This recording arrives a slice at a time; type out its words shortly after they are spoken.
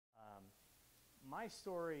my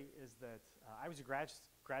story is that I was a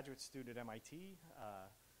graduate student at MIT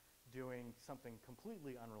doing something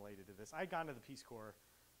completely unrelated to this. I'd gone to the Peace Corps.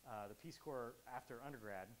 The Peace Corps after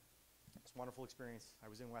undergrad. It's a wonderful experience. I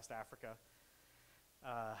was in West Africa.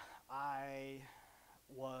 I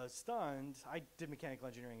was stunned. I did mechanical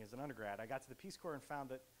engineering as an undergrad. I got to the Peace Corps and found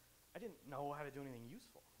that I didn't know how to do anything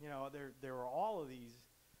useful. You know, there were all of these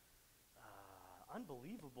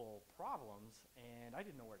unbelievable problems, and I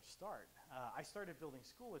didn't know where to start. I started building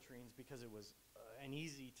school latrines because it was an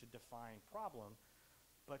easy to define problem,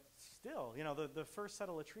 but still, you know, the first set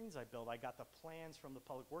of latrines I built, I got the plans from the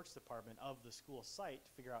Public Works Department of the school site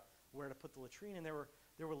to figure out where to put the latrine, and there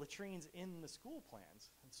were latrines in the school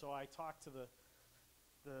plans. And so I talked to the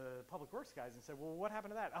Public Works guys and said, well, what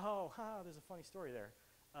happened to that? Oh, there's a funny story there.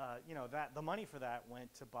 You know, the money for that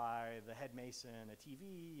went to buy the head mason a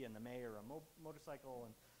TV and the mayor a motorcycle.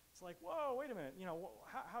 And it's like, whoa, wait a minute. You know,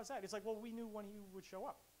 how's that? It's like, well, we knew one of you would show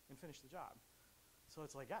up and finish the job. So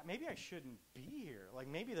it's like, God, maybe I shouldn't be here. Like,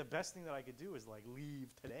 maybe the best thing that I could do is like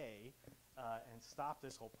leave today and stop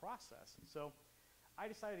this whole process. So I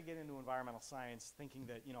decided to get into environmental science, thinking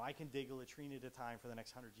that, you know, I can dig a latrine at a time for the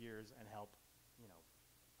next 100 years and help, you know,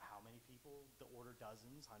 how many people? The order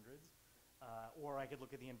dozens, hundreds. Or I could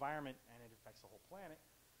look at the environment and it affects the whole planet.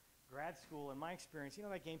 Grad school, in my experience, you know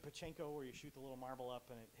that game Pachinko where you shoot the little marble up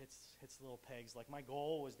and it hits the little pegs? Like, my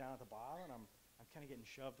goal was down at the bottom, and I'm kind of getting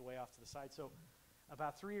shoved way off to the side. So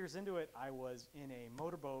about 3 years into it, I was in a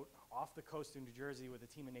motorboat off the coast of New Jersey with a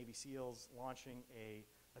team of Navy SEALs launching a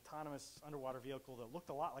autonomous underwater vehicle that looked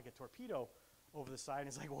a lot like a torpedo over the side. And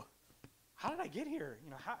it's like, well, how did I get here? You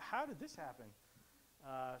know, how did this happen?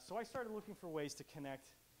 So I started looking for ways to connect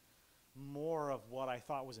more of what I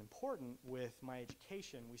thought was important with my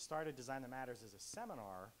education. We started Design That Matters as a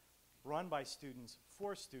seminar run by students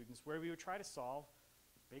for students where we would try to solve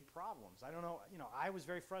big problems. I don't know, you know, I was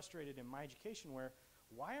very frustrated in my education where,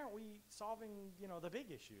 why aren't we solving, you know, the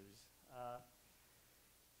big issues?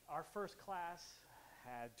 Our first class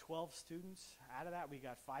had 12 students. Out of that, we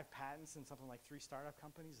got 5 patents and something like 3 startup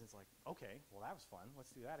companies. It's like, okay, well, that was fun.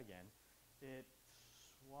 Let's do that again. It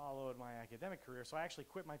swallowed my academic career, so I actually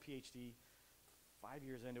quit my PhD 5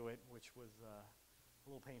 years into it, which was a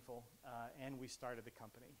little painful, and we started the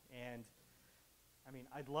company. And I mean,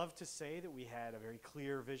 I'd love to say that we had a very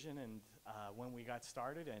clear vision and when we got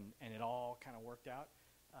started and it all kind of worked out.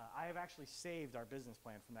 I have actually saved our business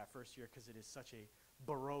plan from that first year because it is such a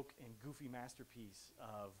baroque and goofy masterpiece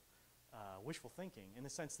of wishful thinking, in the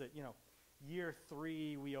sense that, you know, year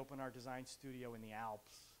 3 we opened our design studio in the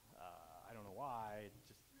Alps. I don't know why,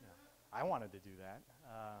 just, you know, I wanted to do that.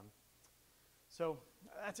 So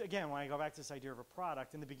that's, again, when I go back to this idea of a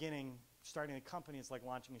product, in the beginning, starting a company is like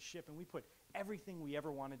launching a ship, and we put everything we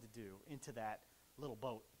ever wanted to do into that little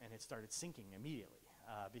boat, and it started sinking immediately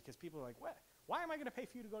because people are like, what? Why am I going to pay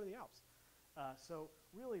for you to go to the Alps? So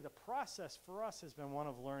really the process for us has been one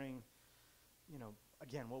of learning, you know,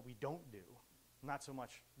 again, what we don't do, not so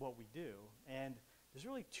much what we do. And there's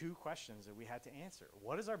really 2 questions that we had to answer.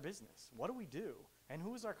 What is our business? What do we do? And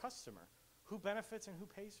who is our customer? Who benefits and who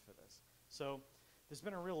pays for this? So there's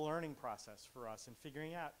been a real learning process for us in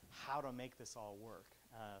figuring out how to make this all work.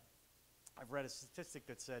 I've read a statistic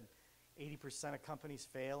that said 80% of companies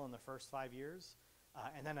fail in the first 5 years,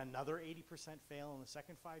 and then another 80% fail in the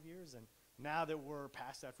second 5 years. And now that we're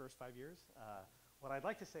past that first 5 years, what I'd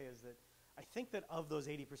like to say is that I think that of those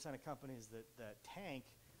 80% of companies that tank,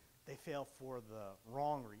 they fail for the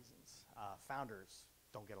wrong reasons. Founders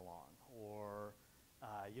don't get along, or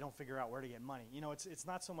you don't figure out where to get money. You know, it's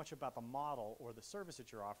not so much about the model or the service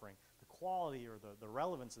that you're offering, the quality or the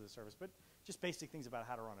relevance of the service, but just basic things about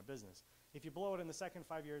how to run a business. If you blow it in the second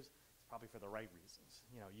 5 years, it's probably for the right reasons.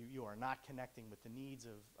 You know, you are not connecting with the needs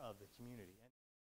of the community.